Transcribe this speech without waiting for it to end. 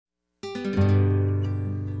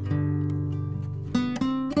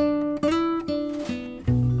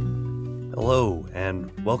Hello,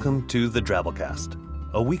 and welcome to the Drabblecast,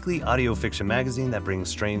 a weekly audio fiction magazine that brings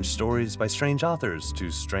strange stories by strange authors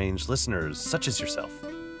to strange listeners such as yourself.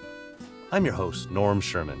 I'm your host, Norm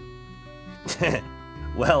Sherman.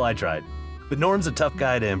 Well, I tried, but Norm's a tough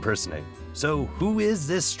guy to impersonate. So who is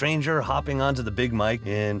this stranger hopping onto the big mic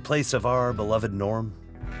in place of our beloved Norm?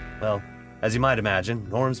 Well, as you might imagine,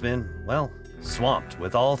 Norm's been, swamped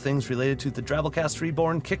with all things related to the Drabblecast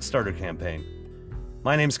Reborn Kickstarter campaign.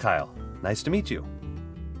 My name's Kyle. Nice to meet you.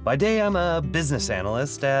 By day, I'm a business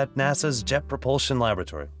analyst at NASA's Jet Propulsion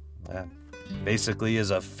Laboratory. That basically is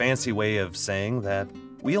a fancy way of saying that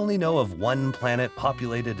we only know of one planet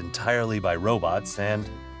populated entirely by robots, and,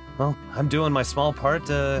 I'm doing my small part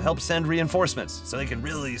to help send reinforcements so they can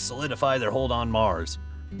really solidify their hold on Mars.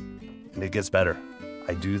 And it gets better.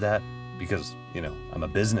 I do that because, I'm a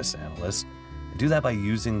business analyst. I do that by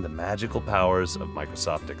using the magical powers of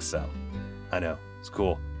Microsoft Excel. I know, it's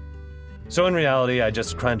cool. So in reality, I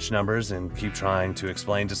just crunch numbers and keep trying to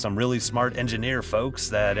explain to some really smart engineer folks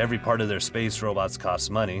that every part of their space robots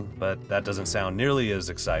costs money, but that doesn't sound nearly as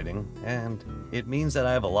exciting, and it means that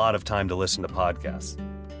I have a lot of time to listen to podcasts.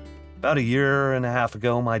 About a year and a half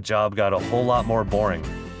ago, my job got a whole lot more boring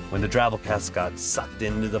when the Drabblecast got sucked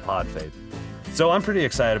into the pod fade. So I'm pretty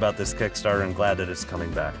excited about this Kickstarter and glad that it's coming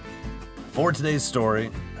back. For today's story,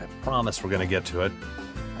 I promise we're going to get to it,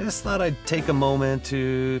 I just thought I'd take a moment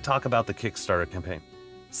to talk about the Kickstarter campaign.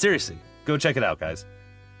 Seriously, go check it out, guys.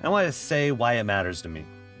 I want to say why it matters to me.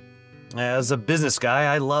 As a business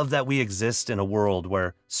guy, I love that we exist in a world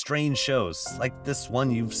where strange shows, like this one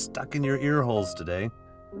you've stuck in your ear holes today,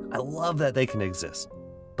 I love that they can exist.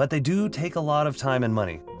 But they do take a lot of time and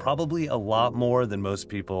money, probably a lot more than most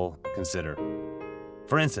people consider.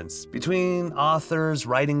 For instance, between authors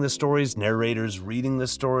writing the stories, narrators reading the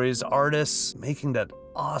stories, artists making that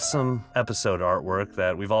awesome episode artwork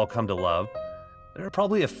that we've all come to love, there are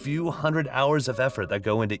probably a few hundred hours of effort that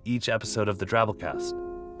go into each episode of the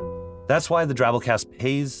Drabblecast. That's why the Drabblecast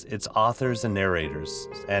pays its authors and narrators.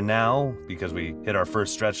 And now, because we hit our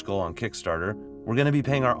first stretch goal on Kickstarter, we're going to be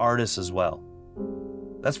paying our artists as well.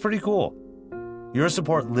 That's pretty cool. Your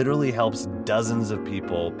support literally helps dozens of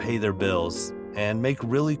people pay their bills and make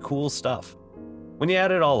really cool stuff. When you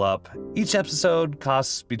add it all up, each episode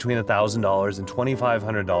costs between $1,000 and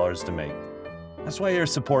 $2,500 to make. That's why your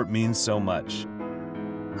support means so much.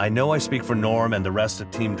 I know I speak for Norm and the rest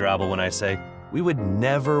of Team Drabble when I say we would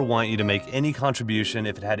never want you to make any contribution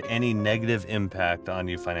if it had any negative impact on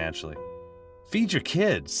you financially. Feed your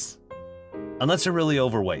kids. Unless they're really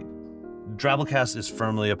overweight. Drabblecast is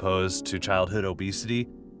firmly opposed to childhood obesity,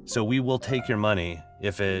 so we will take your money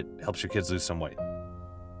if it helps your kids lose some weight.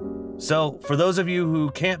 So, for those of you who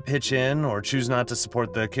can't pitch in or choose not to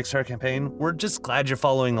support the Kickstarter campaign, we're just glad you're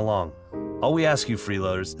following along. All we ask you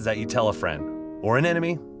freeloaders is that you tell a friend, or an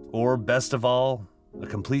enemy, or best of all, a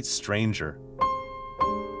complete stranger.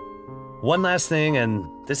 One last thing, and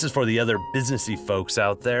this is for the other businessy folks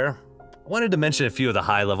out there. I wanted to mention a few of the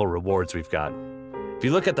high-level rewards we've got. If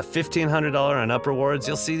you look at the $1,500 and up rewards,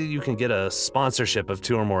 you'll see that you can get a sponsorship of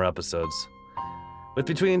 2 or more episodes. With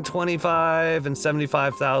between 25 and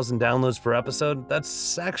 75,000 downloads per episode,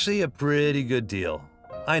 that's actually a pretty good deal.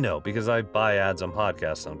 I know, because I buy ads on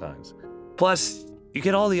podcasts sometimes. Plus, you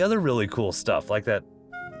get all the other really cool stuff, like that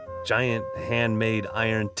giant handmade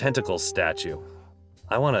iron tentacle statue.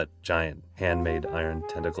 I want a giant handmade iron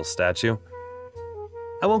tentacle statue.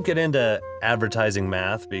 I won't get into advertising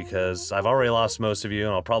math because I've already lost most of you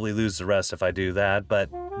and I'll probably lose the rest if I do that,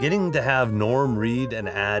 but getting to have Norm read an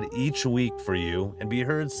ad each week for you and be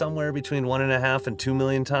heard somewhere between 1.5 and 2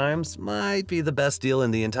 million times might be the best deal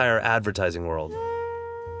in the entire advertising world.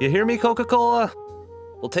 You hear me, Coca-Cola?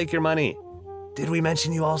 We'll take your money. Did we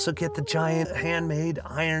mention you also get the giant handmade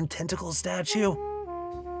iron tentacle statue?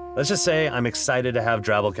 Let's just say I'm excited to have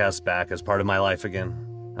Drabblecast back as part of my life again.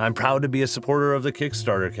 I'm proud to be a supporter of the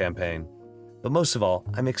Kickstarter campaign. But most of all,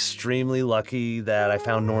 I'm extremely lucky that I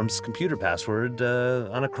found Norm's computer password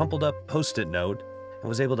on a crumpled up Post-it note and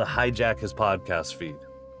was able to hijack his podcast feed.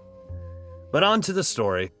 But on to the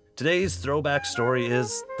story. Today's throwback story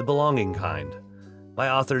is The Belonging Kind by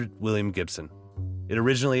author William Gibson. It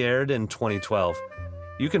originally aired in 2012.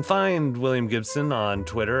 You can find William Gibson on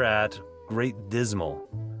Twitter at Great Dismal.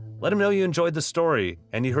 Let him know you enjoyed the story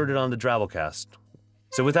and you heard it on the Drabblecast.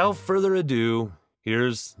 So without further ado,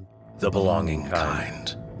 here's The Belonging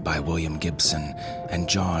Kind by William Gibson and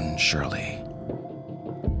John Shirley.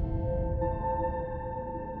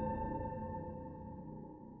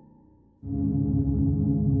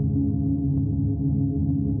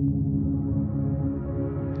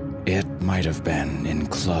 It might have been in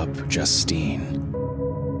Club Justine,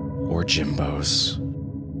 or Jimbo's,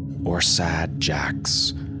 or Sad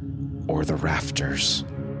Jack's, or the Rafters.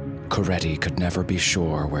 Coretti could never be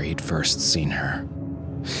sure where he'd first seen her.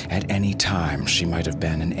 At any time, she might have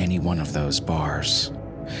been in any one of those bars.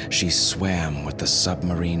 She swam with the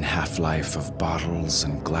submarine half-life of bottles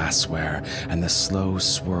and glassware and the slow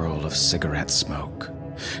swirl of cigarette smoke.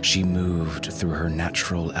 She moved through her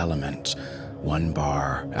natural element, one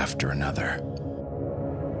bar after another.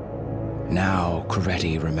 Now,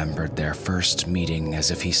 Coretti remembered their first meeting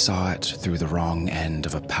as if he saw it through the wrong end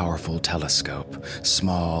of a powerful telescope,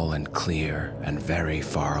 small and clear and very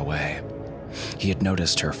far away. He had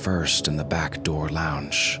noticed her first in the back door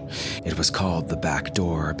lounge. It was called the back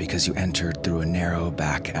door because you entered through a narrow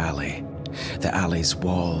back alley. The alley's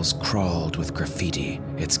walls crawled with graffiti,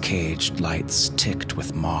 its caged lights ticked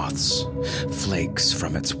with moths. Flakes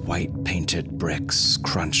from its white-painted bricks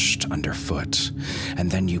crunched underfoot, and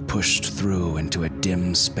then you pushed through into a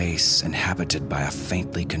dim space inhabited by a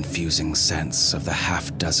faintly confusing sense of the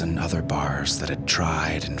half-dozen other bars that had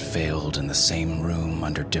tried and failed in the same room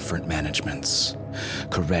under different managements.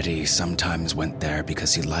 Coretti sometimes went there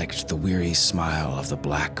because he liked the weary smile of the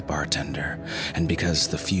black bartender, and because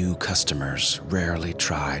the few customers rarely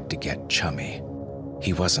tried to get chummy.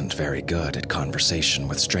 He wasn't very good at conversation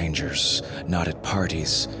with strangers, not at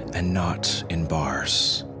parties, and not in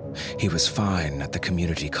bars. He was fine at the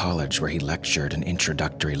community college where he lectured in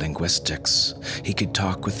introductory linguistics. He could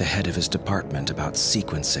talk with the head of his department about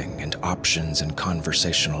sequencing and options and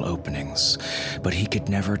conversational openings, but he could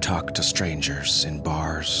never talk to strangers in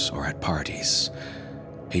bars or at parties.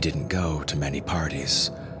 He didn't go to many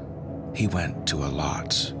parties. He went to a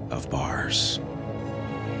lot of bars.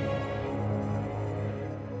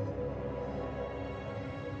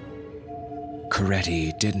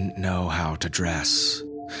 Coretti didn't know how to dress.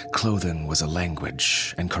 Clothing was a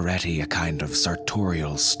language, and Coretti a kind of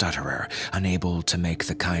sartorial stutterer, unable to make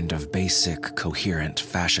the kind of basic, coherent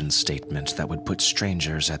fashion statement that would put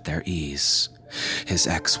strangers at their ease. His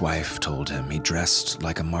ex-wife told him he dressed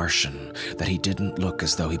like a Martian, that he didn't look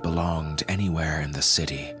as though he belonged anywhere in the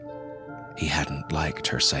city. He hadn't liked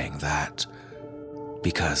her saying that,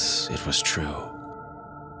 because it was true.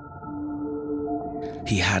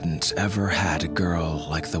 He hadn't ever had a girl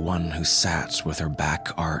like the one who sat with her back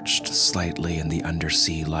arched slightly in the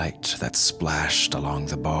undersea light that splashed along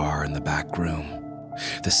the bar in the back room.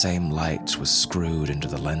 The same light was screwed into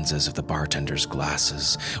the lenses of the bartender's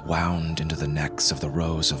glasses, wound into the necks of the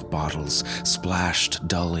rows of bottles, splashed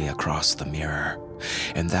dully across the mirror.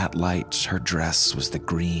 In that light, her dress was the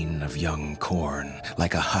green of young corn,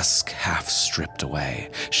 like a husk half stripped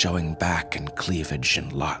away, showing back and cleavage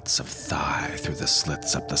and lots of thigh through the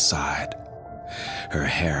slits up the side. Her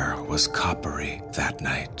hair was coppery that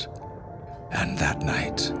night, and that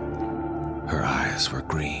night, her eyes were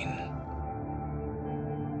green.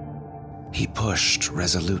 He pushed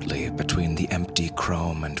resolutely between the empty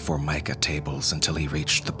chrome and Formica tables until he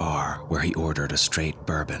reached the bar, where he ordered a straight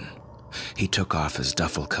bourbon. He took off his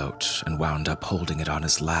duffel coat and wound up holding it on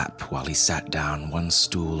his lap while he sat down one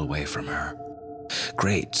stool away from her.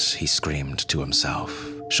 "Great," he screamed to himself.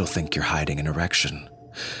 "She'll think you're hiding an erection."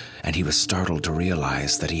 And he was startled to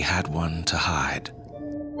realize that he had one to hide.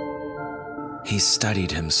 He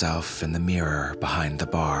studied himself in the mirror behind the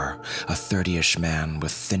bar, a 30-ish man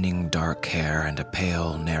with thinning dark hair and a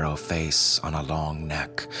pale, narrow face on a long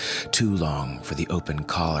neck, too long for the open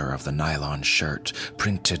collar of the nylon shirt,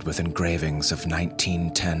 printed with engravings of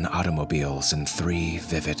 1910 automobiles in 3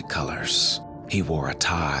 vivid colors. He wore a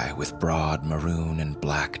tie with broad maroon and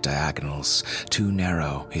black diagonals, too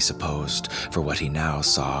narrow, he supposed, for what he now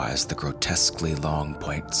saw as the grotesquely long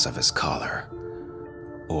points of his collar.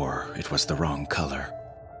 Or it was the wrong color.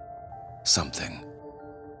 Something.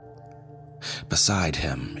 Beside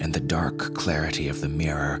him, in the dark clarity of the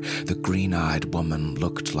mirror, the green-eyed woman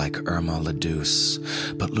looked like Irma Ledouce,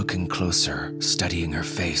 but looking closer, studying her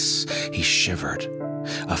face, he shivered.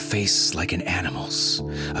 A face like an animal's,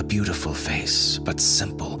 a beautiful face, but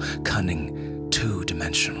simple, cunning,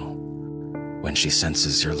 two-dimensional. When she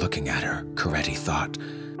senses you're looking at her, Coretti thought,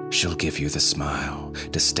 she'll give you the smile,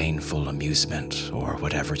 disdainful amusement, or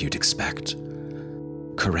whatever you'd expect.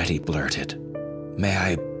 Coretti blurted, "May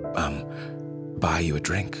I, buy you a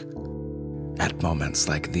drink?" At moments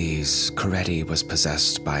like these, Coretti was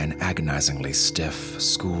possessed by an agonizingly stiff,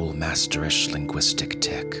 schoolmasterish linguistic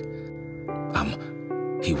tick.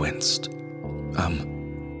 He winced.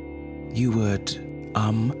 You would,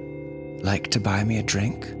 like to buy me a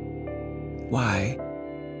drink? Why?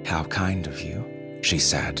 How kind of you, she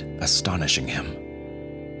said, astonishing him.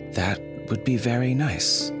 That would be very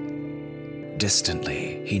nice.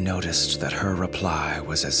 distantly, he noticed that her reply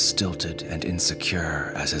was as stilted and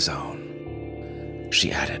insecure as his own.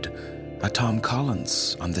 She added, "A Tom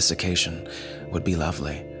Collins on this occasion would be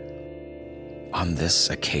lovely." On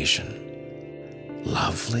this occasion?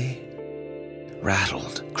 Lovely?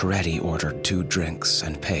 Rattled, Coretti ordered 2 drinks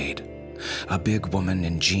and paid. A big woman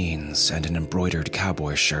in jeans and an embroidered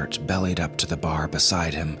cowboy shirt bellied up to the bar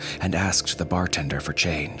beside him and asked the bartender for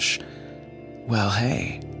change. "Well,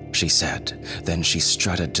 hey," she said. Then she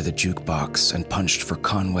strutted to the jukebox and punched for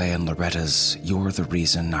Conway and Loretta's "You're the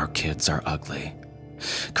Reason Our Kids Are Ugly."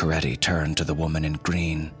 Coretti turned to the woman in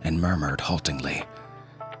green and murmured haltingly,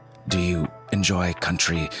 "Do you enjoy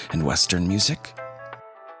country and western music?"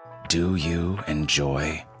 "Do you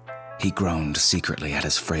enjoy?" He groaned secretly at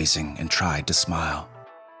his phrasing and tried to smile.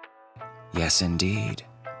 "Yes, indeed,"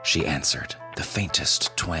 she answered, the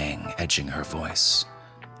faintest twang edging her voice.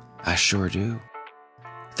 "I sure do."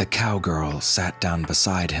 The cowgirl sat down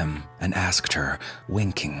beside him and asked her,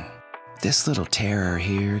 winking, "This little terror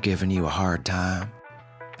here giving you a hard time?"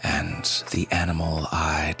 And the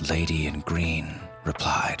animal-eyed lady in green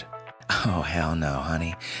replied, "Oh, hell no,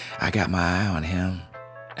 honey. I got my eye on him,"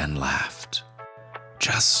 and laughed.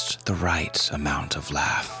 Just the right amount of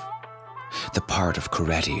laugh. The part of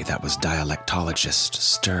Coretti that was dialectologist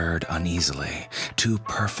stirred uneasily, too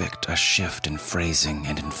perfect a shift in phrasing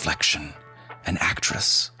and inflection. An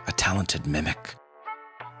actress, a talented mimic.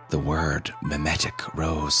 The word mimetic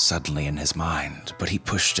rose suddenly in his mind, but he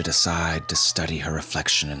pushed it aside to study her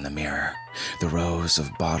reflection in the mirror. The rows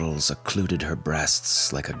of bottles occluded her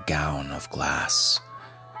breasts like a gown of glass.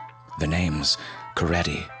 "The name's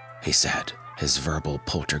Coretti," he said, his verbal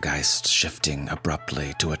poltergeist shifting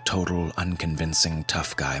abruptly to a total unconvincing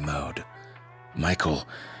tough guy mode. "Michael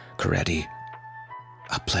Coretti."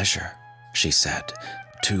 "A pleasure," she said,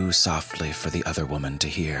 too softly for the other woman to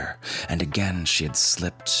hear, and again she had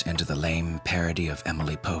slipped into the lame parody of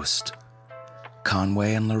Emily Post.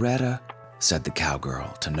 "Conway and Loretta," said the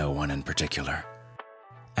cowgirl to no one in particular.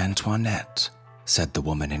 "Antoinette," said the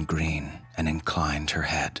woman in green, and inclined her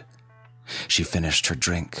head. She finished her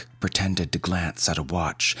drink, pretended to glance at a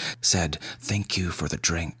watch, said, "Thank you for the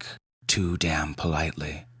drink," too damn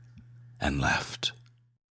politely, and left.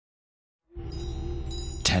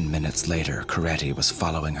 10 minutes later, Coretti was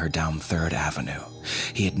following her down 3rd Avenue.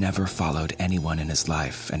 He had never followed anyone in his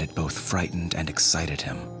life, and it both frightened and excited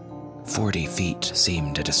him. 40 feet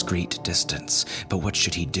seemed a discreet distance, but what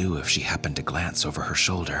should he do if she happened to glance over her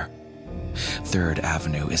shoulder? 3rd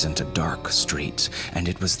Avenue isn't a dark street, and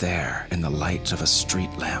it was there, in the light of a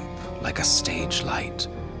street lamp, like a stage light,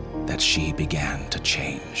 that she began to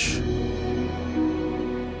change.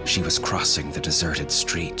 She was crossing the deserted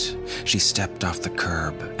street. She stepped off the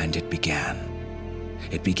curb, and it began.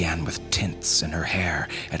 It began with tints in her hair.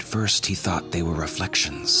 At first he thought they were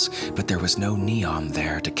reflections, but there was no neon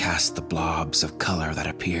there to cast the blobs of color that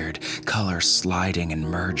appeared, color sliding and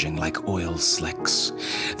merging like oil slicks.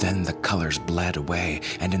 Then the colors bled away,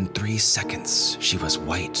 and in 3 seconds she was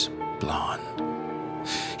white blonde.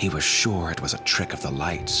 He was sure it was a trick of the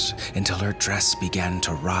light, until her dress began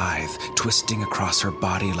to writhe, twisting across her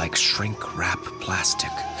body like shrink-wrap plastic.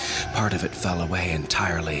 Part of it fell away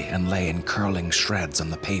entirely and lay in curling shreds on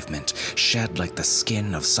the pavement, shed like the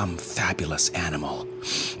skin of some fabulous animal.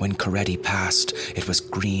 When Coretti passed, it was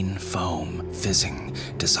green foam, fizzing,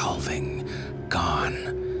 dissolving,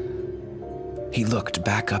 gone. He looked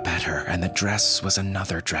back up at her, and the dress was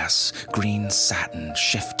another dress, green satin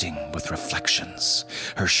shifting with reflections.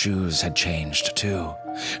 Her shoes had changed too.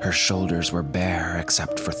 Her shoulders were bare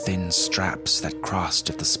except for thin straps that crossed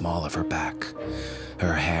at the small of her back.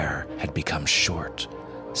 Her hair had become short,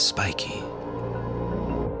 spiky.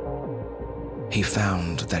 He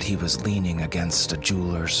found that he was leaning against a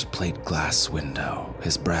jeweler's plate glass window,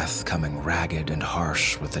 his breath coming ragged and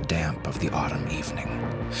harsh with the damp of the autumn evening.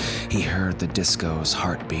 He heard the disco's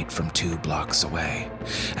heartbeat from 2 blocks away.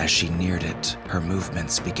 As she neared it, her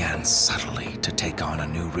movements began subtly to take on a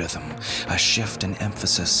new rhythm, a shift in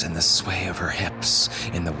emphasis in the sway of her hips,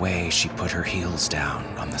 in the way she put her heels down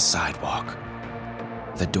on the sidewalk.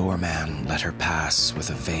 The doorman let her pass with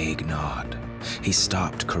a vague nod. He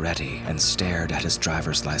stopped Coretti and stared at his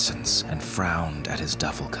driver's license and frowned at his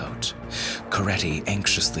duffel coat. Coretti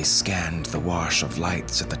anxiously scanned the wash of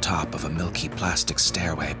lights at the top of a milky plastic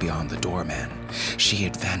stairway beyond the doorman. She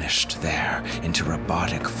had vanished there into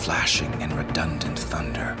robotic flashing and redundant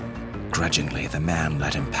thunder. Grudgingly, the man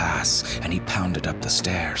let him pass, and he pounded up the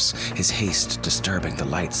stairs, his haste disturbing the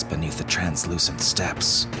lights beneath the translucent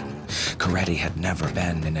steps. Coretti had never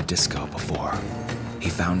been in a disco before. He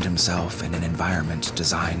found himself in an environment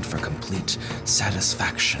designed for complete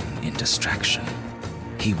satisfaction in distraction.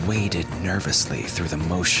 He waded nervously through the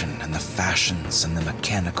motion and the fashions and the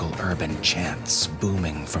mechanical urban chants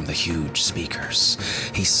booming from the huge speakers.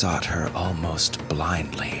 He sought her almost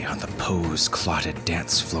blindly on the pose-clotted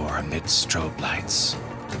dance floor amid strobe lights.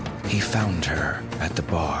 He found her at the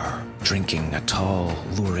bar, drinking a tall,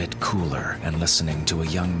 lurid cooler and listening to a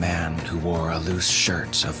young man who wore a loose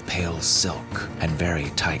shirt of pale silk and very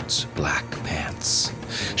tight black pants.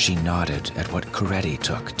 She nodded at what Coretti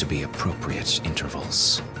took to be appropriate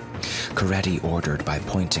intervals. Coretti ordered by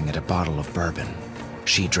pointing at a bottle of bourbon.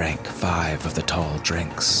 She drank 5 of the tall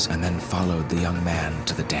drinks and then followed the young man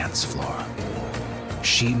to the dance floor.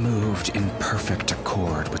 She moved in perfect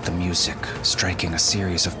accord with the music, striking a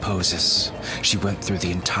series of poses. She went through the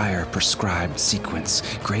entire prescribed sequence,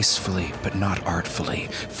 gracefully but not artfully,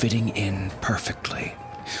 fitting in perfectly.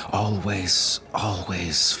 Always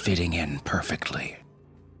fitting in perfectly.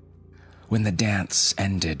 When the dance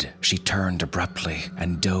ended, she turned abruptly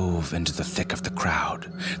and dove into the thick of the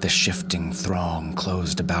crowd. The shifting throng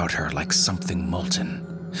closed about her like something molten.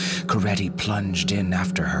 Coretti plunged in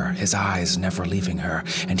after her, his eyes never leaving her,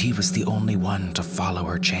 and he was the only one to follow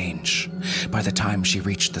her change. By the time she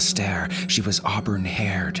reached the stair, she was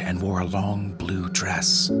auburn-haired and wore a long blue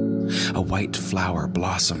dress. A white flower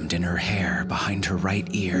blossomed in her hair behind her right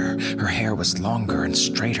ear. Her hair was longer and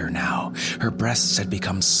straighter now. Her breasts had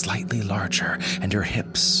become slightly larger, and her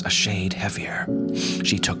hips a shade heavier.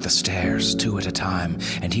 She took the stairs 2 at a time,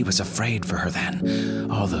 and he was afraid for her then.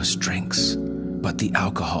 All those drinks. But the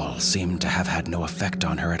alcohol seemed to have had no effect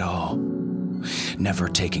on her at all. Never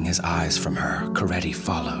taking his eyes from her, Coretti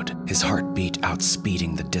followed, his heartbeat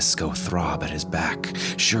outspeeding the disco throb at his back,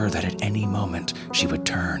 sure that at any moment she would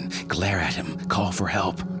turn, glare at him, call for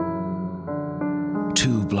help.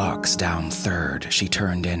 2 blocks down 3rd, she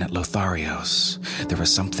turned in at Lothario's. There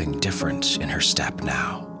was something different in her step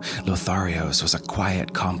now. Lothario's was a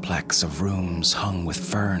quiet complex of rooms hung with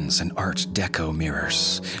ferns and Art Deco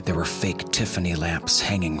mirrors. There were fake Tiffany lamps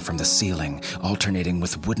hanging from the ceiling, alternating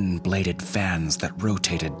with wooden-bladed fans that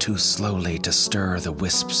rotated too slowly to stir the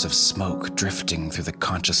wisps of smoke drifting through the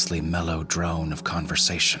consciously mellow drone of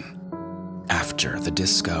conversation. After the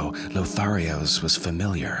disco, Lothario's was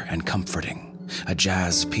familiar and comforting. A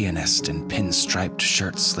jazz pianist in pinstriped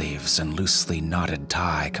shirt sleeves and loosely knotted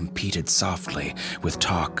tie competed softly with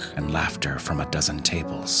talk and laughter from a dozen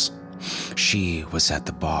tables. She was at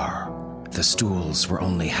the bar. The stools were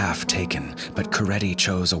only half taken, but Coretti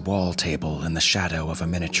chose a wall table in the shadow of a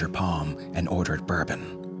miniature palm and ordered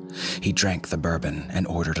bourbon. He drank the bourbon and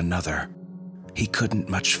ordered another. He couldn't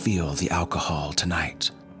much feel the alcohol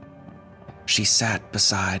tonight. She sat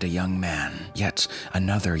beside a young man, yet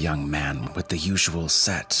another young man with the usual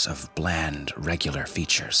set of bland, regular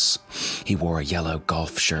features. He wore a yellow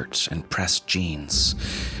golf shirt and pressed jeans.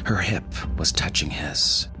 Her hip was touching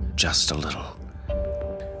his, just a little.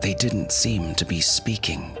 They didn't seem to be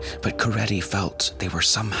speaking, but Coretti felt they were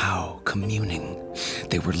somehow communing.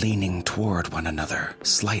 They were leaning toward one another,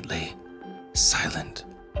 slightly, silent.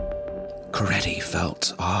 Coretti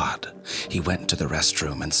felt odd. He went to the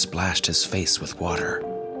restroom and splashed his face with water.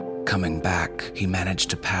 Coming back, he managed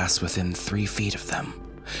to pass within 3 feet of them.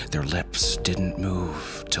 Their lips didn't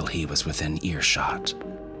move till he was within earshot.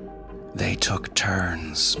 They took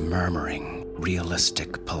turns murmuring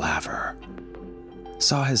realistic palaver.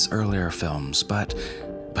 Saw his earlier films, but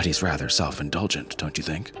he's rather self-indulgent, don't you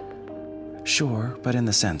think? Sure, but in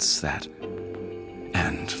the sense that...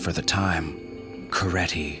 And for the time,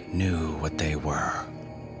 Coretti knew what they were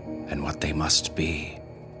and what they must be.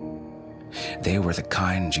 They were the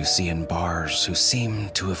kind you see in bars who seem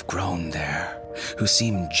to have grown there, who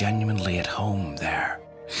seem genuinely at home there.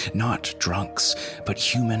 Not drunks, but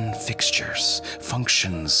human fixtures,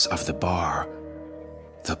 functions of the bar,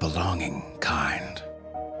 the belonging kind.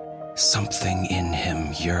 Something in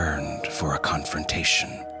him yearned for a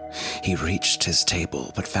confrontation. He reached his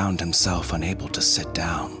table, but found himself unable to sit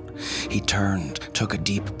down. He turned, took a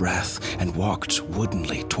deep breath, and walked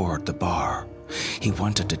woodenly toward the bar. He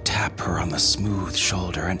wanted to tap her on the smooth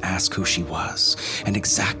shoulder and ask who she was, and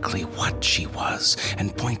exactly what she was,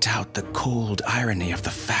 and point out the cold irony of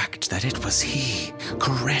the fact that it was he,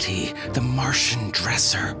 Coretti, the Martian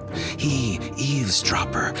dresser. He,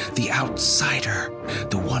 eavesdropper, the outsider,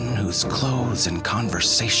 the one whose clothes and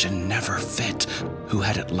conversation never fit, who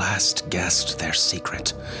had at last guessed their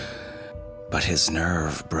secret. But his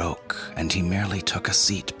nerve broke, and he merely took a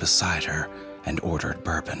seat beside her and ordered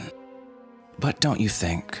bourbon. "But don't you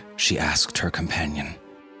think," she asked her companion,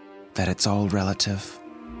 "that it's all relative?"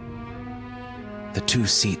 The 2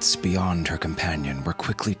 seats beyond her companion were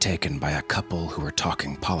quickly taken by a couple who were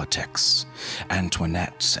talking politics.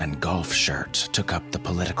 Antoinette and Golf Shirt took up the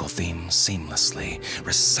political theme seamlessly,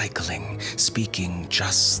 recycling, speaking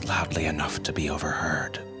just loudly enough to be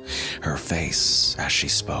overheard. Her face, as she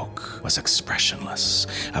spoke, was expressionless,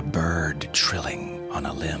 a bird trilling on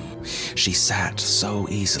a limb. She sat so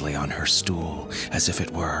easily on her stool, as if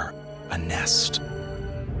it were a nest.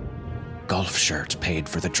 Golf Shirt paid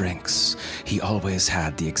for the drinks. He always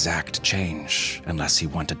had the exact change, unless he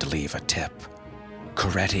wanted to leave a tip.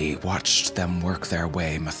 Coretti watched them work their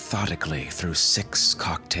way methodically through 6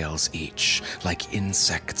 cocktails each, like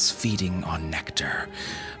insects feeding on nectar.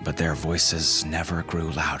 But their voices never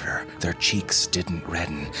grew louder, their cheeks didn't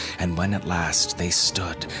redden, and when at last they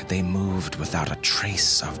stood, they moved without a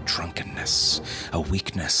trace of drunkenness. A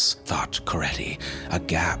weakness, thought Coretti, a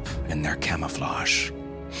gap in their camouflage.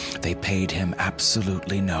 They paid him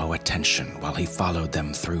absolutely no attention while he followed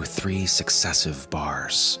them through 3 successive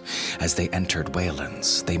bars. As they entered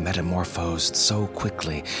Wayland's, they metamorphosed so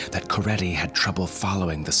quickly that Coretti had trouble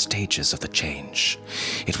following the stages of the change.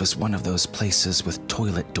 It was one of those places with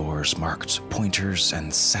toilet doors marked pointers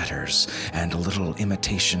and setters, and a little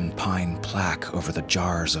imitation pine plaque over the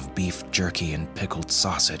jars of beef jerky and pickled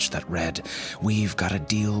sausage that read, "We've got a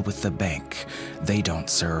deal with the bank. They don't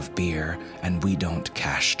serve beer, and we don't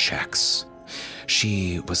cash checks."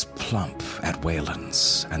 She was plump at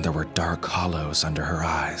Wayland's, and there were dark hollows under her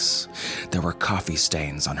eyes. There were coffee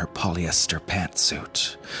stains on her polyester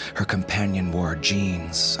pantsuit. Her companion wore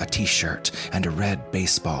jeans, a t-shirt, and a red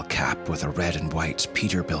baseball cap with a red and white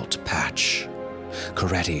Peterbilt patch.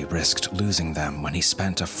 Coretti risked losing them when he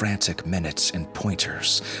spent a frantic minute in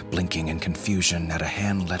pointers, blinking in confusion at a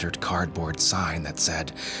hand-lettered cardboard sign that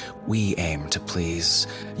said, "We aim to please,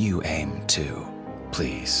 you aim to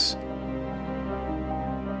please."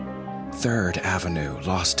 3rd Avenue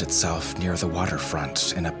lost itself near the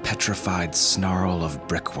waterfront in a petrified snarl of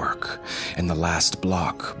brickwork. In the last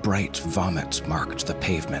block, bright vomit marked the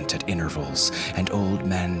pavement at intervals, and old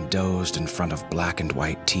men dozed in front of black and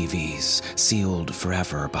white TVs, sealed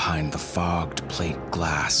forever behind the fogged plate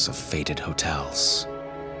glass of faded hotels.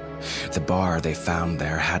 The bar they found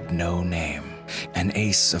there had no name. An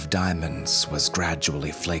ace of diamonds was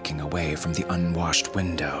gradually flaking away from the unwashed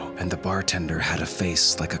window, and the bartender had a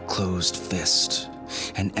face like a closed fist.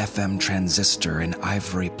 An FM transistor in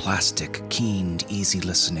ivory plastic keened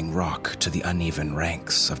easy-listening rock to the uneven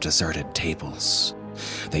ranks of deserted tables.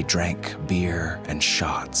 They drank beer and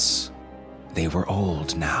shots. They were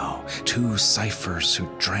old now, 2 ciphers who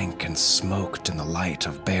drank and smoked in the light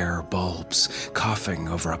of bare bulbs, coughing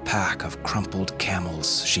over a pack of crumpled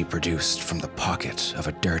Camels she produced from the pocket of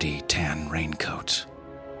a dirty tan raincoat.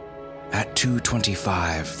 At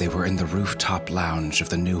 2:25, they were in the rooftop lounge of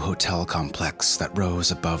the new hotel complex that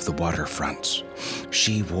rose above the waterfront.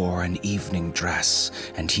 She wore an evening dress,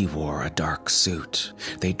 and he wore a dark suit.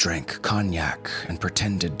 They drank cognac and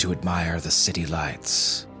pretended to admire the city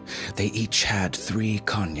lights. They each had 3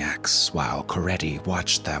 cognacs, while Coretti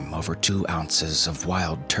watched them over 2 ounces of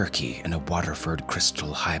wild turkey in a Waterford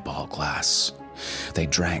crystal highball glass. They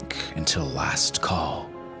drank until last call.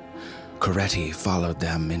 Coretti followed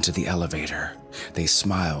them into the elevator. They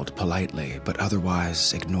smiled politely, but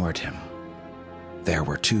otherwise ignored him. There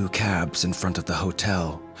were 2 cabs in front of the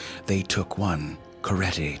hotel. They took one,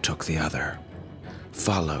 Coretti took the other.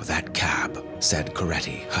 "Follow that cab," said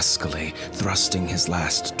Coretti huskily, thrusting his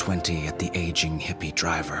last 20 at the aging hippie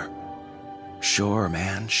driver. "Sure,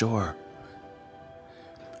 man, sure."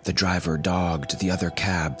 The driver dogged the other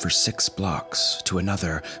cab for 6 blocks to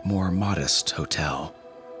another, more modest hotel.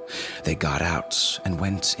 They got out and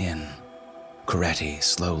went in. Coretti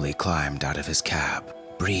slowly climbed out of his cab,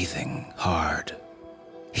 breathing hard.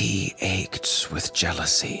 He ached with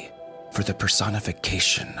jealousy for the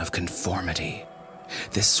personification of conformity.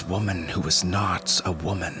 This woman who was not a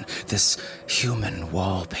woman, this human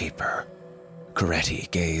wallpaper. Coretti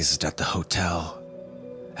gazed at the hotel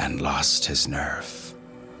and lost his nerve.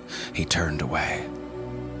 He turned away.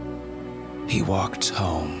 He walked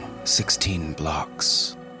home 16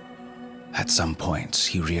 blocks. At some point,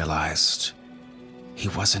 he realized he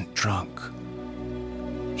wasn't drunk.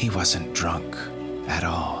 He wasn't drunk at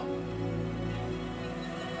all.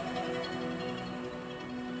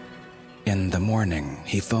 In the morning,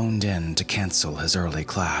 he phoned in to cancel his early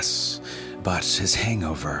class, but his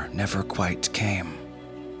hangover never quite came.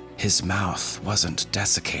 His mouth wasn't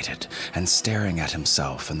desiccated, and staring at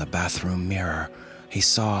himself in the bathroom mirror, he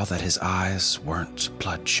saw that his eyes weren't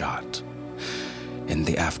bloodshot. In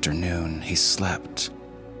the afternoon, he slept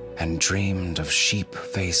and dreamed of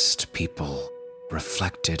sheep-faced people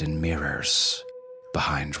reflected in mirrors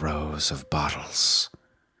behind rows of bottles.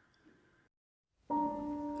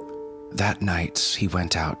 That night, he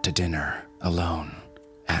went out to dinner alone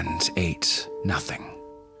and ate nothing.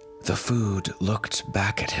 The food looked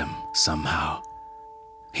back at him somehow.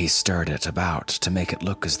 He stirred it about to make it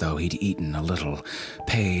look as though he'd eaten a little,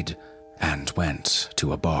 paid, and went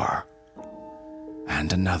to a bar.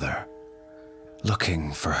 And another,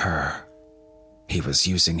 looking for her. He was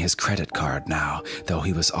using his credit card now, though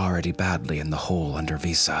he was already badly in the hole under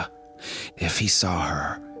Visa. If he saw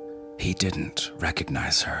her, he didn't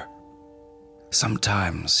recognize her.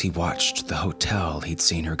 Sometimes he watched the hotel he'd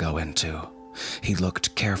seen her go into. He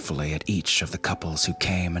looked carefully at each of the couples who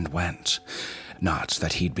came and went. Not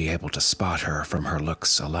that he'd be able to spot her from her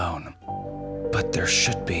looks alone. But there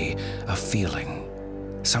should be a feeling,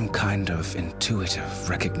 some kind of intuitive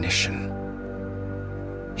recognition.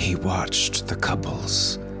 He watched the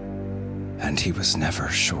couples, and he was never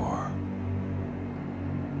sure.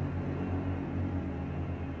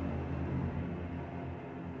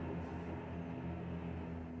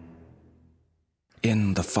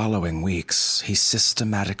 In the following weeks, he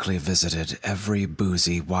systematically visited every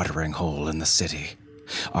boozy watering hole in the city.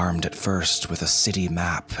 Armed at first with a city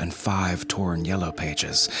map and 5 torn yellow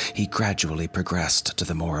pages, he gradually progressed to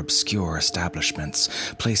the more obscure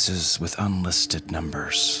establishments, places with unlisted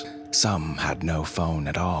numbers. Some had no phone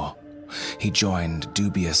at all. He joined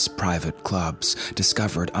dubious private clubs,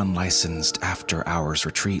 discovered unlicensed after-hours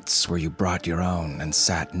retreats where you brought your own and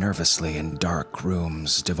sat nervously in dark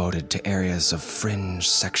rooms devoted to areas of fringe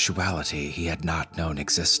sexuality he had not known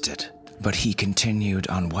existed. But he continued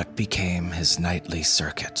on what became his nightly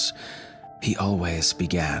circuit. He always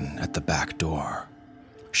began at the back door.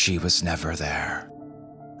 She was never there,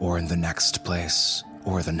 or in the next place,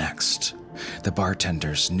 or the next. The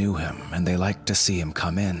bartenders knew him, and they liked to see him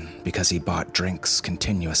come in because he bought drinks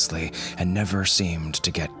continuously and never seemed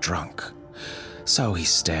to get drunk. So he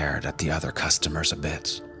stared at the other customers a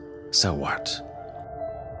bit. So what?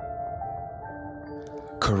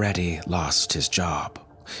 Coretti lost his job.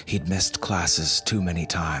 He'd missed classes too many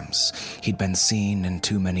times. He'd been seen in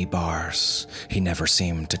too many bars. He never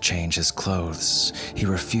seemed to change his clothes. He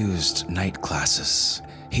refused night classes.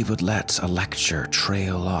 He would let a lecture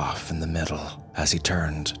trail off in the middle as he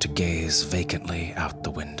turned to gaze vacantly out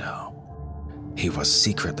the window. He was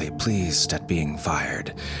secretly pleased at being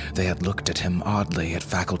fired. They had looked at him oddly at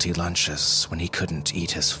faculty lunches when he couldn't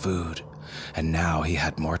eat his food, and now he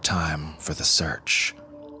had more time for the search.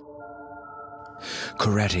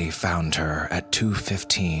 Coretti found her at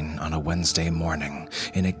 2:15 on a Wednesday morning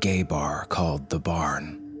in a gay bar called The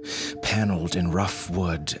Barn. Paneled in rough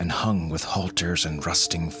wood and hung with halters and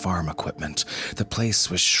rusting farm equipment, the place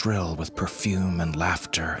was shrill with perfume and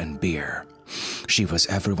laughter and beer. She was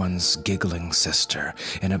everyone's giggling sister,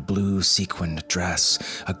 in a blue sequined dress,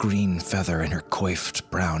 a green feather in her coiffed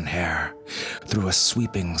brown hair. Through a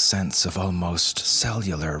sweeping sense of almost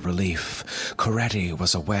cellular relief, Coretti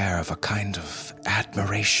was aware of a kind of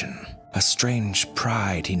admiration, a strange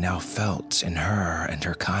pride he now felt in her and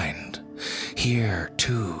her kind. Here,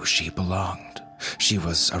 too, she belonged. She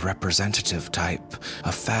was a representative type, a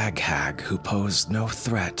fag hag who posed no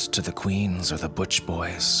threat to the queens or the butch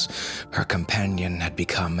boys. Her companion had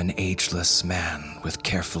become an ageless man with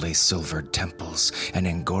carefully silvered temples, an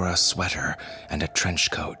Angora sweater, and a trench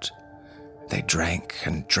coat. They drank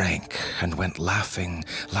and went laughing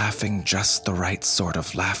just the right sort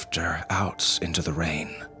of laughter out into the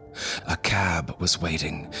rain. A cab was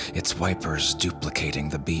waiting, its wipers duplicating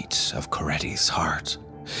the beat of Coretti's heart.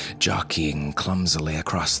 Jockeying clumsily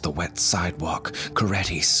across the wet sidewalk,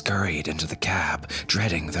 Coretti scurried into the cab,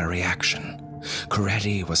 dreading their reaction.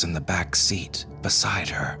 Coretti was in the back seat, beside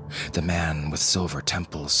her. The man with silver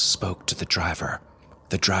temples spoke to the driver.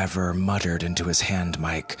 The driver muttered into his hand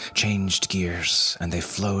mic, changed gears, and they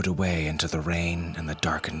flowed away into the rain and the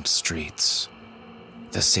darkened streets.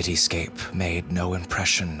 The cityscape made no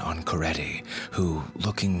impression on Coretti, who,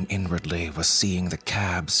 looking inwardly, was seeing the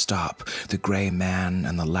cab stop, the gray man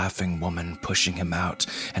and the laughing woman pushing him out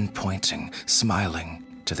and pointing, smiling,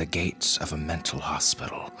 to the gates of a mental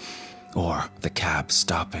hospital. Or the cab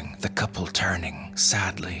stopping, the couple turning,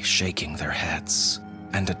 sadly shaking their heads.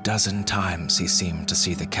 And a dozen times he seemed to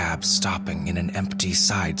see the cab stopping in an empty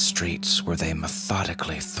side street where they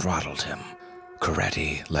methodically throttled him.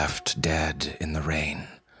 Coretti left dead in the rain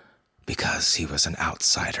because he was an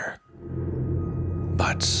outsider.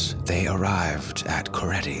 But they arrived at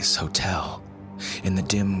Coretti's hotel. In the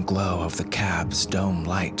dim glow of the cab's dome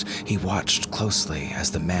light, he watched closely as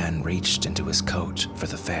the man reached into his coat for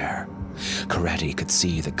the fare. Coretti could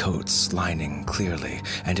see the coat's lining clearly,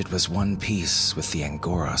 and it was one piece with the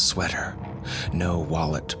Angora sweater. No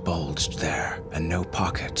wallet bulged there, and no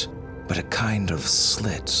pocket, but a kind of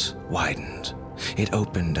slit widened. It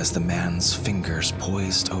opened as the man's fingers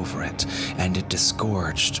poised over it, and it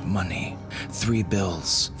disgorged money. 3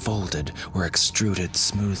 bills, folded, were extruded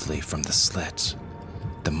smoothly from the slit.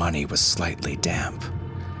 The money was slightly damp.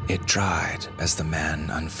 It dried as the man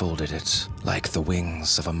unfolded it, like the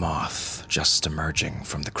wings of a moth just emerging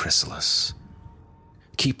from the chrysalis.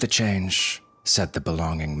 "Keep the change," said the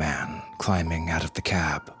belonging man, climbing out of the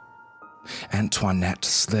cab. Antoinette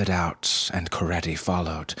slid out, and Coretti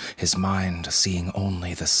followed, his mind seeing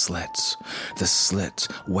only the slit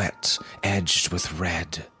wet, edged with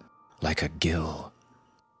red, like a gill.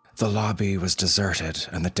 The lobby was deserted,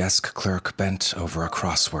 and the desk clerk bent over a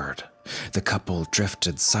crossword. The couple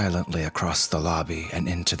drifted silently across the lobby and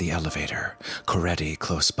into the elevator, Coretti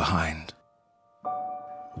close behind.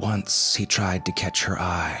 Once he tried to catch her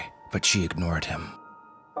eye, but she ignored him.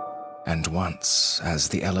 And once, as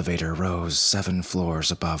the elevator rose 7 floors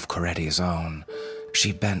above Coretti's own,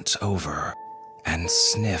 she bent over and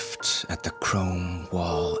sniffed at the chrome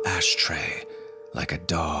wall ashtray like a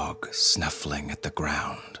dog snuffling at the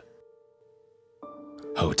ground.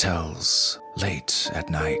 Hotels, late at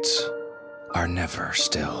night, are never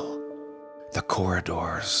still. The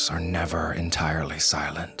corridors are never entirely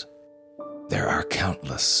silent. There are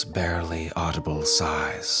countless barely audible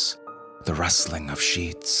sighs, the rustling of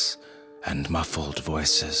sheets, and muffled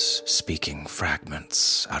voices speaking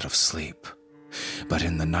fragments out of sleep. But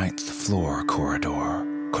in the 9th floor corridor,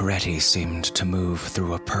 Coretti seemed to move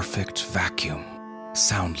through a perfect vacuum,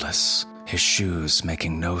 soundless, his shoes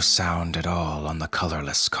making no sound at all on the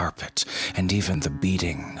colorless carpet, and even the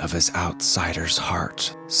beating of his outsider's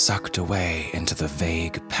heart sucked away into the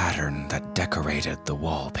vague pattern that decorated the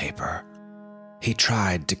wallpaper. He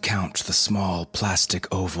tried to count the small plastic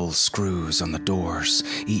oval screws on the doors,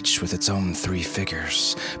 each with its own 3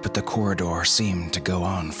 figures, but the corridor seemed to go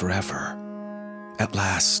on forever. At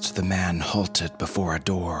last, the man halted before a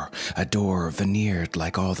door veneered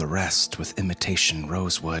like all the rest with imitation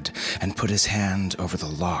rosewood, and put his hand over the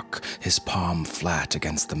lock, his palm flat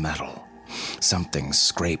against the metal. Something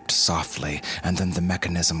scraped softly, and then the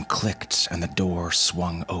mechanism clicked and the door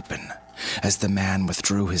swung open. As the man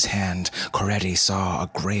withdrew his hand, Coretti saw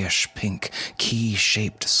a grayish-pink,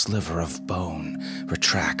 key-shaped sliver of bone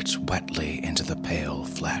retract wetly into the pale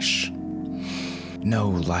flesh. No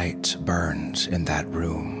light burned in that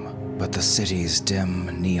room, but the city's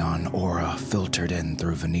dim neon aura filtered in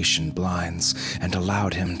through Venetian blinds and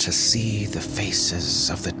allowed him to see the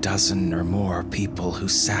faces of the 12 or more people who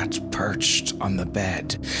sat perched on the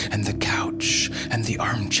bed and the couch and the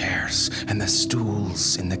armchairs and the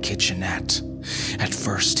stools in the kitchenette. At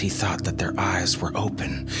first he thought that their eyes were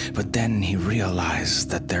open, but then he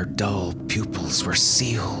realized that their dull pupils were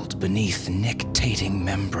sealed beneath nictating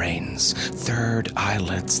membranes, 3rd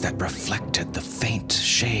eyelids that reflected the faint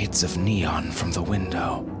shades of neon from the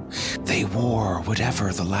window. They wore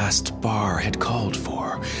whatever the last bar had called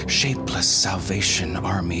for. Shapeless Salvation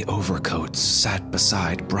Army overcoats sat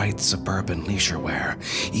beside bright suburban leisure wear,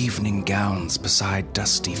 evening gowns beside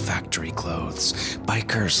dusty factory clothes,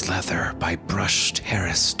 biker's leather by brushed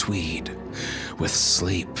Harris tweed. With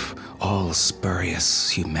sleep, all spurious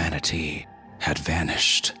humanity had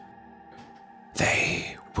vanished.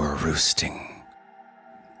 They were roosting.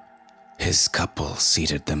 His couple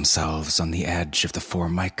seated themselves on the edge of the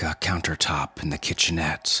Formica countertop in the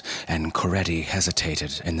kitchenette, and Coretti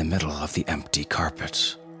hesitated in the middle of the empty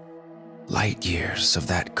carpet. Light years of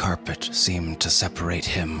that carpet seemed to separate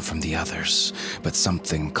him from the others, but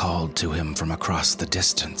something called to him from across the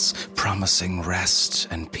distance, promising rest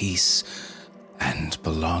and peace and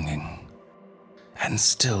belonging. And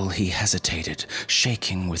still he hesitated,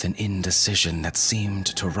 shaking with an indecision that seemed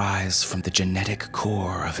to rise from the genetic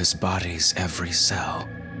core of his body's every cell.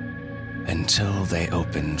 Until they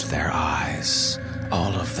opened their eyes,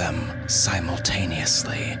 all of them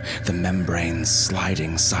simultaneously, the membranes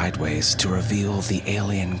sliding sideways to reveal the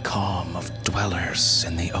alien calm of dwellers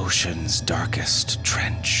in the ocean's darkest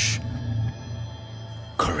trench.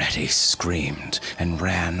 Coretti screamed and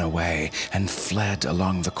ran away and fled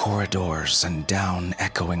along the corridors and down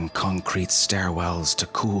echoing concrete stairwells to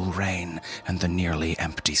cool rain and the nearly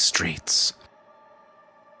empty streets.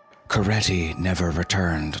 Coretti never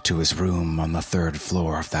returned to his room on the 3rd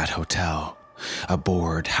floor of that hotel. A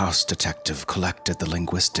bored house detective collected the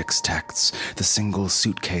linguistics texts, the single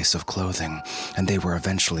suitcase of clothing, and they were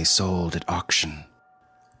eventually sold at auction.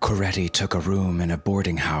 Coretti took a room in a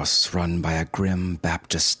boarding house run by a grim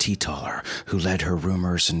Baptist teetotaler who led her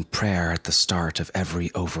roomers in prayer at the start of every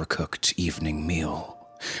overcooked evening meal.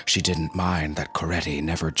 She didn't mind that Coretti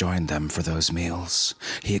never joined them for those meals.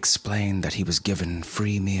 He explained that he was given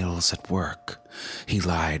free meals at work. He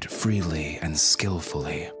lied freely and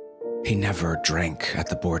skillfully. He never drank at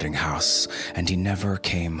the boarding house, and he never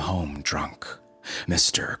came home drunk.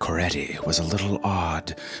 Mr. Coretti was a little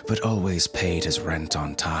odd, but always paid his rent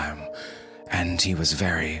on time, and he was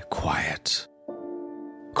very quiet.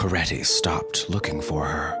 Coretti stopped looking for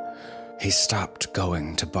her. He stopped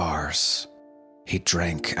going to bars. He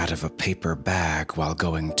drank out of a paper bag while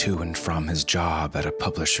going to and from his job at a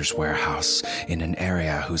publisher's warehouse in an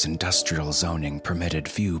area whose industrial zoning permitted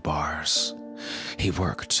few bars. He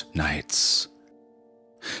worked nights.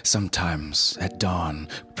 Sometimes, at dawn,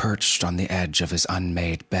 perched on the edge of his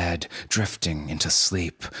unmade bed, drifting into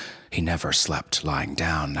sleep, he never slept lying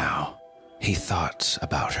down now. He thought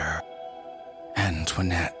about her,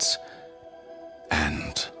 Antoinette,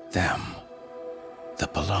 and them, the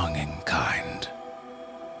belonging kind.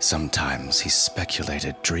 Sometimes he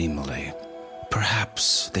speculated dreamily.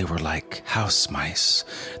 Perhaps they were like house mice,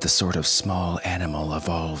 the sort of small animal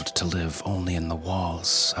evolved to live only in the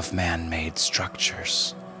walls of man-made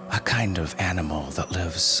structures. A kind of animal that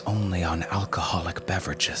lives only on alcoholic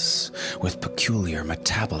beverages. With peculiar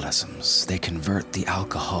metabolisms, they convert the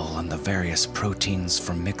alcohol and the various proteins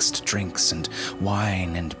from mixed drinks and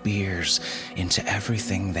wine and beers into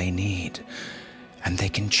everything they need. And they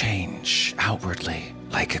can change outwardly,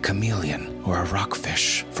 like a chameleon or a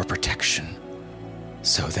rockfish, for protection.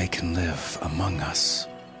 So they can live among us.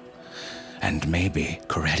 And maybe,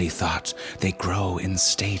 Coretti thought, they grow in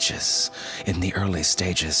stages. In the early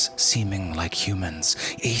stages, seeming like humans,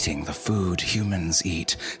 eating the food humans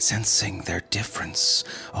eat, sensing their difference,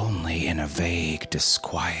 only in a vague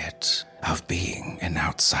disquiet of being an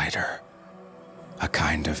outsider. A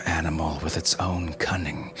kind of animal with its own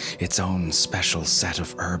cunning, its own special set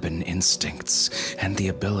of urban instincts, and the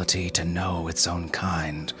ability to know its own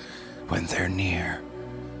kind when they're near.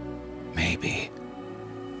 Maybe,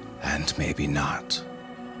 and maybe not.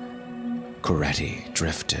 Coretti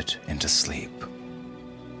drifted into sleep.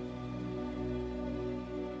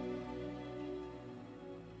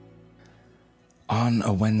 On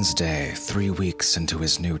a Wednesday, 3 weeks into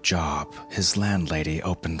his new job, his landlady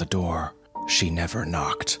opened the door. She never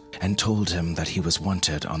knocked, and told him that he was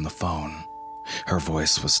wanted on the phone. Her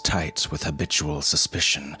voice was tight with habitual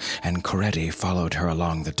suspicion, and Coretti followed her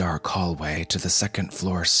along the dark hallway to the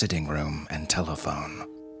second-floor sitting room and telephone.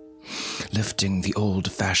 Lifting the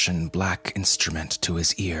old-fashioned black instrument to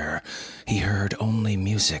his ear, he heard only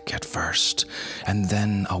music at first, and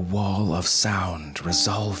then a wall of sound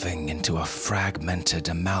resolving into a fragmented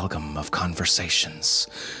amalgam of conversations.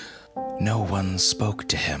 No one spoke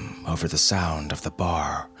to him over the sound of the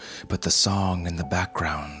bar, but the song in the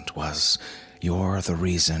background was, "You're the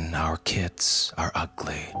reason our kids are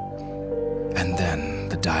ugly." And then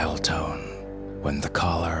the dial tone, when the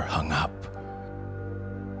caller hung up.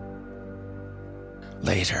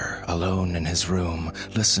 Later, alone in his room,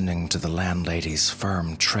 listening to the landlady's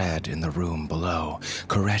firm tread in the room below,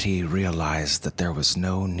 Coretti realized that there was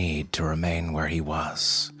no need to remain where he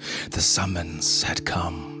was. The summons had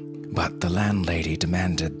come. But the landlady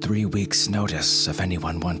demanded 3 weeks' notice if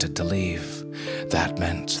anyone wanted to leave. That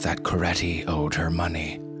meant that Coretti owed her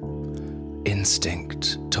money.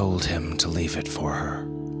 Instinct told him to leave it for her.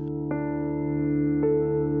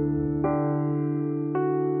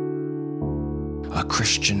 A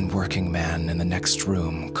Christian working man in the next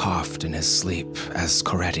room coughed in his sleep as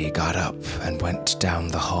Coretti got up and went down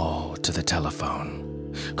the hall to the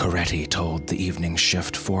telephone. Coretti told the evening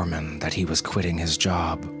shift foreman that he was quitting his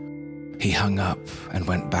job. He hung up and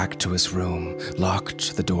went back to his room,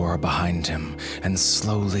 locked the door behind him, and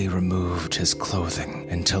slowly removed his clothing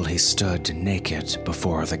until he stood naked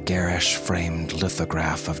before the garish-framed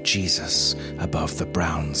lithograph of Jesus above the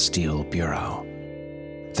brown steel bureau.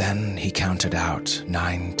 Then he counted out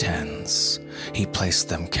 9 tens. He placed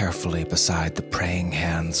them carefully beside the praying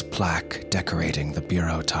hands plaque decorating the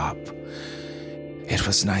bureau top. It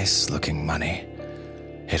was nice-looking money.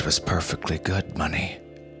 It was perfectly good money.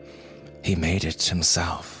 He made it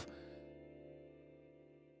himself.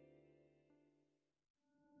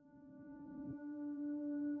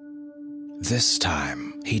 This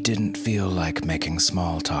time, he didn't feel like making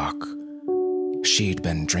small talk. She'd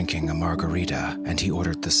been drinking a margarita, and he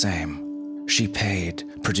ordered the same. She paid,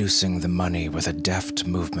 producing the money with a deft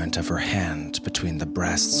movement of her hand between the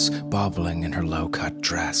breasts bobbling in her low-cut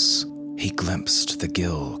dress. He glimpsed the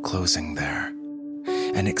gill closing there.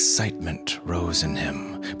 An excitement rose in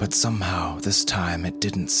him, but somehow this time it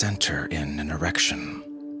didn't center in an erection.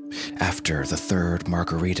 After the third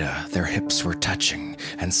margarita, their hips were touching,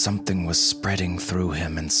 and something was spreading through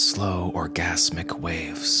him in slow, orgasmic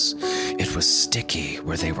waves. It was sticky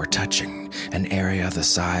where they were touching, an area the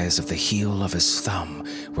size of the heel of his thumb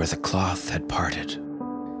where the cloth had parted.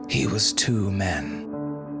 He was two men,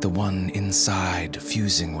 the one inside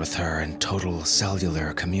fusing with her in total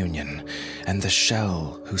cellular communion, and the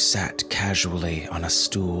shell who sat casually on a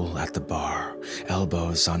stool at the bar,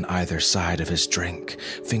 elbows on either side of his drink,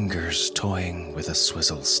 fingers toying with a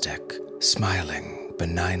swizzle stick, smiling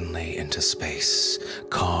benignly into space,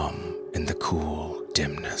 calm in the cool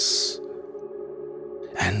dimness.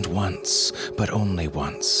 And once, but only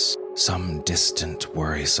once, some distant,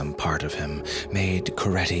 worrisome part of him made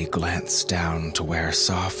Coretti glance down to where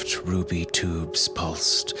soft ruby tubes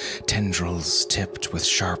pulsed, tendrils tipped with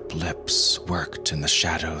sharp lips worked in the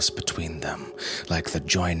shadows between them, like the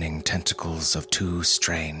joining tentacles of two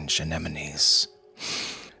strange anemones.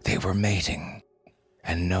 They were mating,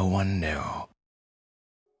 and no one knew.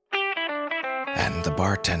 And the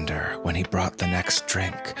bartender, when he brought the next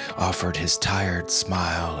drink, offered his tired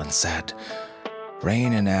smile and said,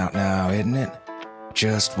 "Raining out now, isn't it?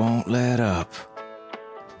 Just won't let up."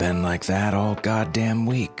 "Been like that all goddamn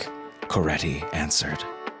week," Coretti answered.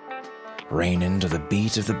 "Raining to the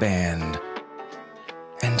beat of the band."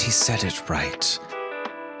 And he said it right,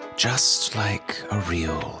 just like a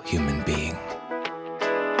real human being.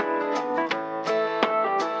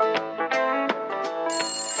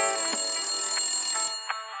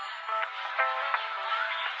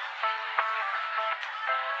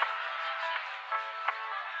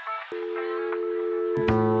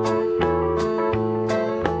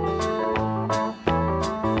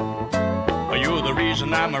 You're the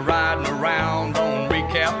reason I'm riding around on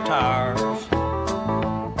recap tires.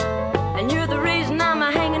 And you're the reason I'm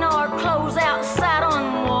hanging our clothes outside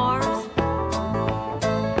on wharves.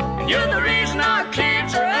 And you're the reason our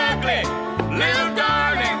kids are ugly, little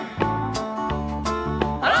darling.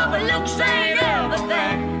 Oh, but looks ain't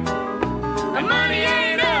everything, and money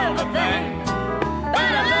ain't everything, but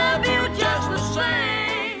I love you just the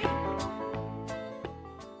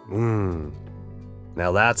same.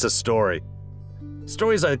 Now that's a story.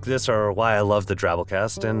 Stories like this are why I love the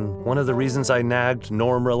Drabblecast, and one of the reasons I nagged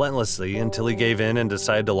Norm relentlessly until he gave in and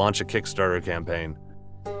decided to launch a Kickstarter campaign.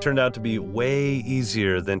 It turned out to be way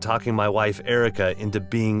easier than talking my wife Erica into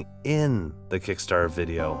being in the Kickstarter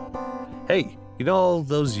video. Hey, you know all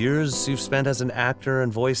those years you've spent as an actor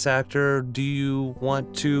and voice actor? Do you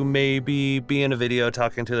want to maybe be in a video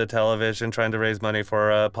talking to the television, trying to raise money for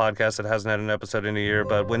a podcast that hasn't had an episode in a year,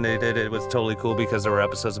 but when they did, it was totally cool because there were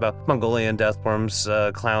episodes about Mongolian death worms,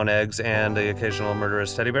 clown eggs, and the occasional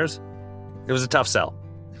murderous teddy bears? It was a tough sell.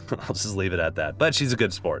 I'll just leave it at that, but she's a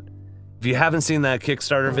good sport. If you haven't seen that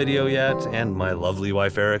Kickstarter video yet, and my lovely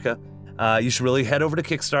wife Erica, you should really head over to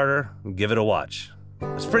Kickstarter and give it a watch.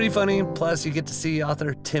 It's pretty funny, plus you get to see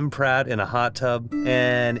author Tim Pratt in a hot tub,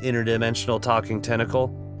 an interdimensional talking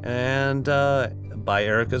tentacle, and, by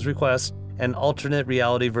Erica's request, an alternate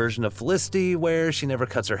reality version of Felicity where she never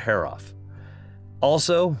cuts her hair off.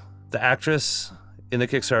 Also, the actress in the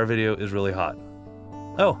Kickstarter video is really hot.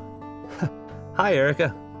 Oh, hi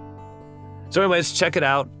Erica. So anyways, check it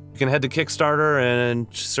out. You can head to Kickstarter and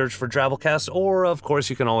search for Drabblecast, or of course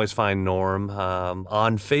you can always find Norm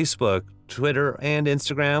on Facebook, Twitter, and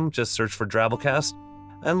Instagram. Just search for Drabblecast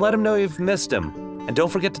and let him know you've missed him. And don't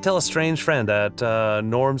forget to tell a strange friend that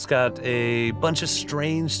Norm's got a bunch of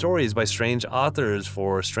strange stories by strange authors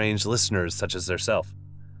for strange listeners such as theirself.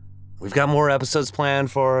 We've got more episodes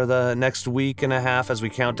planned for the next week and a half as we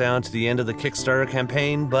count down to the end of the Kickstarter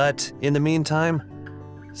campaign, but in the meantime,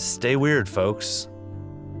 stay weird, folks.